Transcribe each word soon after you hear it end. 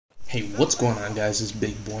Hey, what's going on, guys? It's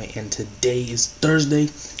Big Boy, and today is Thursday,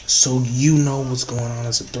 so you know what's going on.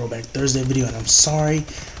 It's a Throwback Thursday video, and I'm sorry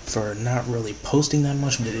for not really posting that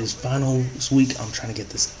much, but it is finals week. I'm trying to get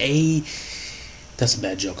this A. That's a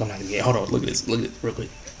bad joke. I'm not gonna get. Hold on, look at this. Look at it, real quick.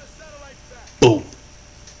 Boom.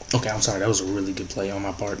 Okay, I'm sorry. That was a really good play on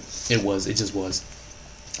my part. It was. It just was.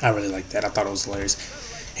 I really liked that. I thought it was hilarious.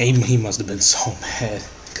 He must have been so mad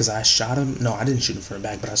because I shot him. No, I didn't shoot him from the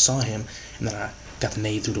back, but I saw him, and then I got the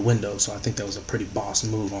nade through the window, so I think that was a pretty boss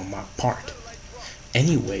move on my part.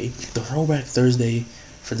 Anyway, the Throwback Thursday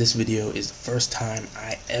for this video is the first time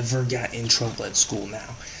I ever got in trouble at school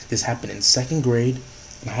now. This happened in second grade,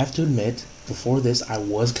 and I have to admit, before this, I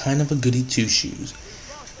was kind of a goody two-shoes.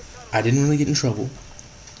 I didn't really get in trouble.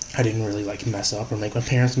 I didn't really mess up or make my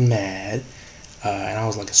parents mad, and I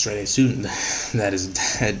was like a straight A student. That is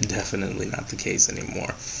definitely not the case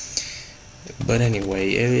anymore. But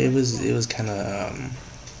anyway, it was kind of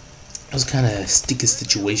a sticky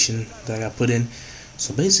situation that I got put in.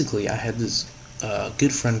 So basically, I had this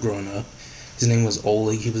good friend growing up. His name was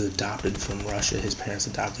Oli. He was adopted from Russia. His parents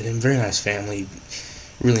adopted him. Very nice family,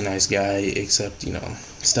 really nice guy. Except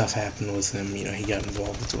stuff happened with him. He got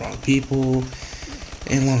involved with the wrong people.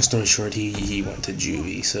 And long story short, he went to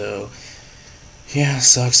juvie. So yeah, it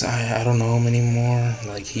sucks. I don't know him anymore.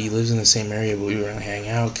 Like, he lives in the same area, but we don't hang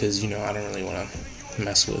out because, I don't really want to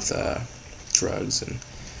mess with drugs and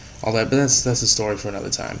all that. But that's a story for another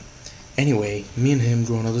time. Anyway, me and him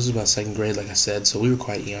growing up, this was about second grade, like I said, so we were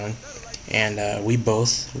quite young. And we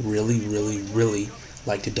both really, really, really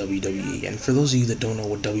liked WWE. And for those of you that don't know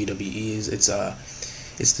what WWE is,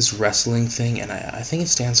 it's this wrestling thing, and I think it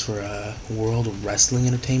stands for World Wrestling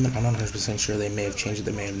Entertainment. I'm not 100% sure. They may have changed it,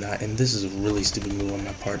 they may have not, and this is a really stupid move on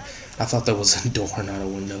my part. I thought that was a door, not a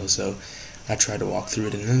window, so I tried to walk through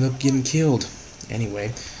it and ended up getting killed.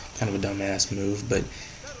 Anyway, kind of a dumbass move, but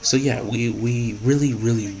so yeah, we really,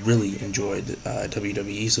 really, really enjoyed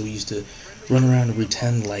WWE, so we used to run around and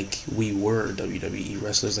pretend like we were WWE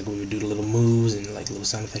wrestlers, like we would do the little moves and like little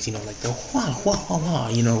sound effects, like the wah, wah, wah,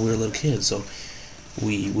 wah, we were little kids, so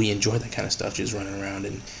we enjoyed that kind of stuff, just running around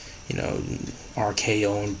and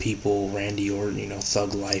RKOing people, Randy Orton,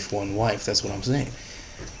 thug life, one wife. That's what I'm saying.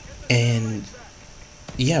 And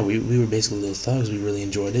yeah, we were basically little thugs. We really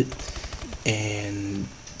enjoyed it. And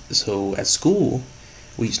so at school,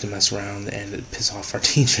 we used to mess around and piss off our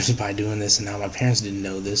teachers by doing this. And now my parents didn't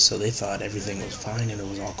know this, so they thought everything was fine and it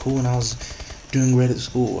was all cool. And I was doing great at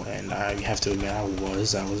school. And I have to admit, I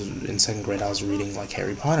was in second grade. I was reading like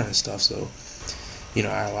Harry Potter and stuff. So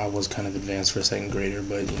I was kind of advanced for a second grader,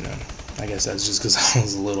 but, I guess that's just because I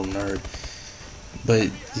was a little nerd. But,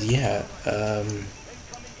 yeah,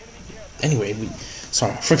 anyway,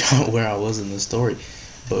 sorry, I forgot where I was in the story.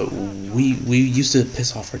 But we used to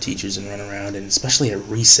piss off our teachers and run around, and especially at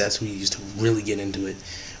recess, we used to really get into it.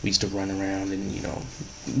 We used to run around and,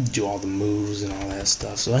 do all the moves and all that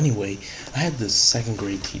stuff. So anyway, I had this second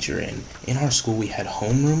grade teacher, and in our school we had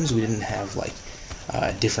homerooms. We didn't have,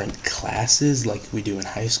 different classes like we do in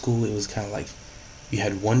high school. It was kind of like you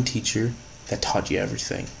had one teacher that taught you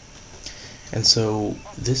everything. And so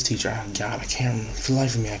this teacher, oh God, for the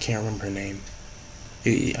life of me, I can't remember her name.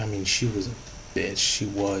 She was a bitch. She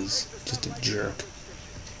was just a jerk.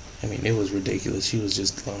 It was ridiculous. She was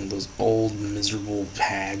just one of those old, miserable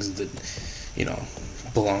hags that,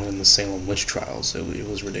 belonged in the Salem witch trials. It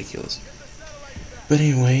was ridiculous. But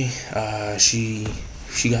anyway,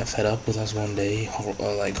 she got fed up with us one day,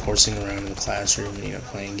 horsing around in the classroom and,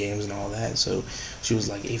 playing games and all that. So she was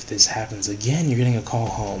like, if this happens again, you're getting a call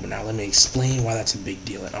home. Now let me explain why that's a big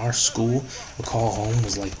deal. In our school, a call home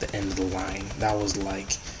was like the end of the line. That was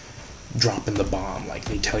like dropping the bomb. Like,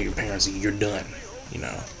 they tell your parents, you're done.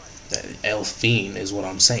 That El Fiend is what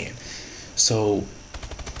I'm saying. So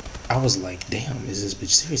I was like, damn, is this bitch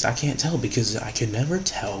serious? I can't tell, because I could never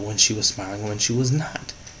tell when she was smiling and when she was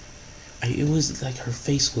not. It was like her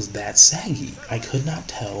face was that saggy. I could not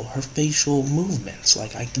tell her facial movements.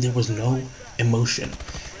 There was no emotion.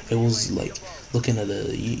 It was like looking at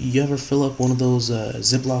you ever fill up one of those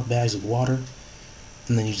Ziploc bags with water,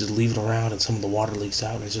 and then you just leave it around and some of the water leaks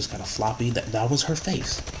out and it's just kind of floppy? That was her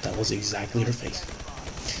face. That was exactly her face.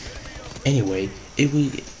 Anyway,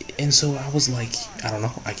 and so I was like, I don't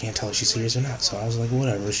know, I can't tell if she's serious or not. So I was like,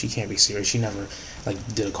 whatever, she can't be serious. She never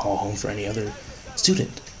did a call home for any other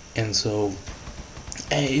student. And so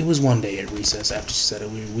it was one day at recess after she said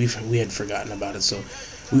it. We had forgotten about it, so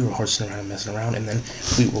we were horsing around and messing around, and then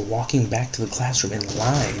we were walking back to the classroom in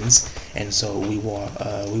lines, and so we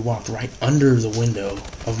walked right under the window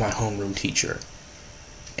of my homeroom teacher.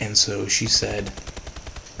 And so she said,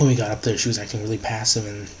 when we got up there, she was acting really passive,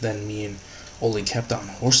 and then me and Oli kept on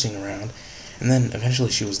horsing around, and then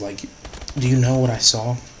eventually she was like, do you know what I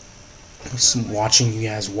saw? I was watching you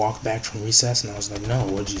guys walk back from recess, and I was like, no,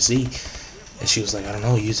 what did you see? And she was like, I don't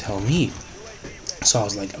know, you tell me. So I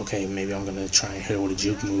was like, okay, maybe I'm gonna try and hit her with a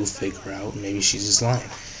juke move, fake her out, maybe she's just lying.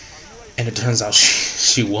 And it turns out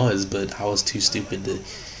she was, but I was too stupid to,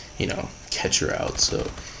 catch her out. So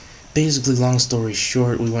basically, long story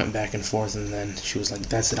short, we went back and forth, and then she was like,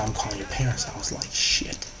 that's it, I'm calling your parents. I was like,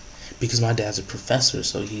 shit. Because my dad's a professor,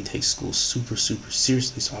 so he takes school super, super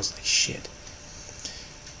seriously, so I was like, shit.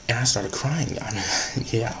 And I started crying.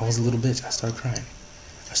 Yeah, I was a little bitch. I started crying.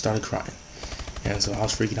 And so I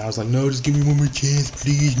was freaking out. I was like, no, just give me one more chance,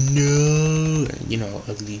 please, no.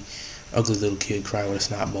 And, ugly little kid cry with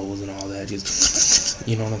snot bubbles and all that. Just,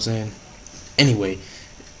 you know what I'm saying? Anyway,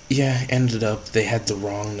 yeah, ended up, they had the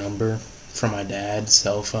wrong number for my dad's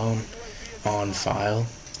cell phone on file.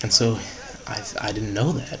 And so I didn't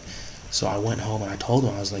know that. So I went home and I told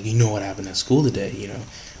him, I was like, you know what happened at school today,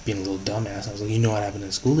 being a little dumbass. I was like, you know what happened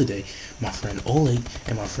at school today? My friend Oleg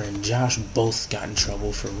and my friend Josh both got in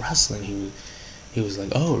trouble for wrestling. He was like,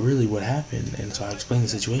 oh, really, what happened? And so I explained the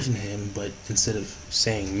situation to him, but instead of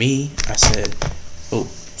saying me, I said, oh,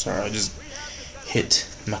 sorry, I just hit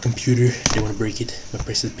my computer. Don't want to break it. My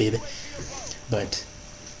precious baby. But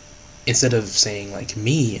instead of saying, like,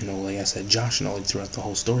 me and Oleg, I said Josh and Oleg throughout the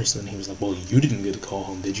whole story. So then he was like, well, you didn't get a call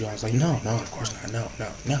home, did you? I was like, no, of course not.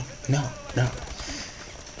 No.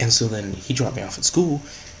 And so then he dropped me off at school,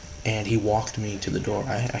 and he walked me to the door.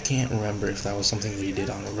 I can't remember if that was something that he did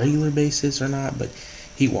on a regular basis or not, but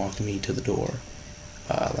he walked me to the door,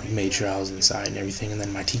 made sure I was inside and everything, and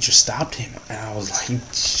then my teacher stopped him, and I was like,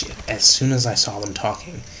 shit. As soon as I saw them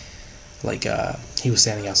talking, he was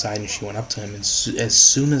standing outside, and she went up to him, and as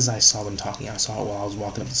soon as I saw them talking, I saw it while I was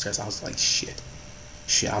walking up the stairs. I was like, shit,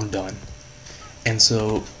 I'm done. And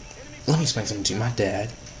so, let me explain something to you. My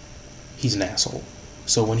dad, he's an asshole.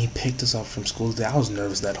 So when he picked us up from school today, I was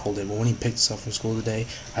nervous that whole day, but when he picked us up from school today,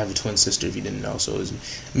 I have a twin sister, if you didn't know, so it was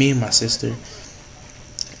me and my sister,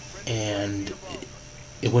 and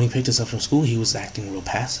when he picked us up from school, he was acting real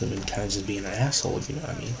passive and kind of just being an asshole, if you know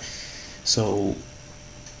what I mean. So,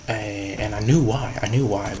 and I knew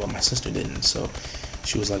why, but my sister didn't. So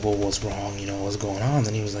she was like, well, what's wrong, what's going on?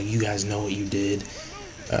 Then he was like, you guys know what you did,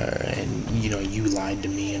 and you lied to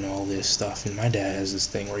me and all this stuff. And my dad has this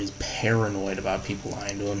thing where he's paranoid about people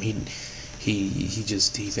lying to him. He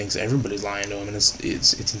thinks everybody's lying to him, and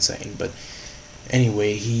it's insane. But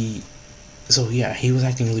anyway, he was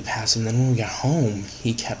acting really passive. And then when we got home,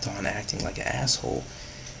 he kept on acting like an asshole.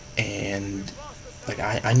 And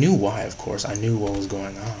I knew why, of course. I knew what was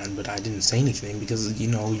going on, but I didn't say anything because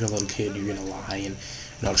you're a little kid, you're gonna lie and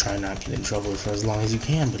try not to get in trouble for as long as you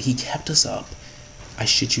can. But he kept us up, I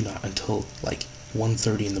shit you not, until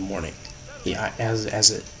 1:30 in the morning. Yeah, as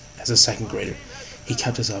a second grader, he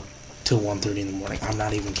kept us up till 1:30 in the morning. I'm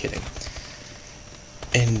not even kidding.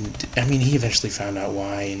 And I mean, he eventually found out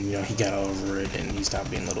why, and he got over it, and he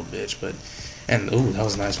stopped being a little bitch. Ooh, that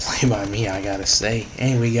was a nice play by me, I gotta say.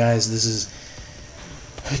 Anyway, guys, this is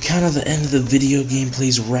kind of the end of the video.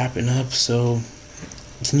 Gameplay's wrapping up. So,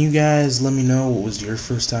 can you guys let me know what was your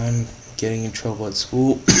first time getting in trouble at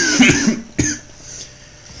school?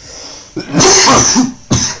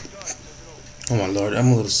 Oh my lord, I'm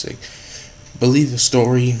a little sick. But leave a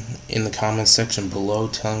story in the comments section below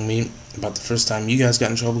telling me about the first time you guys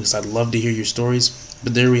got in trouble, because I'd love to hear your stories.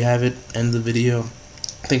 But there we have it, end of the video.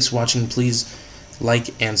 Thanks for watching. Please like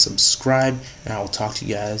and subscribe, and I will talk to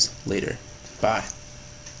you guys later. Bye.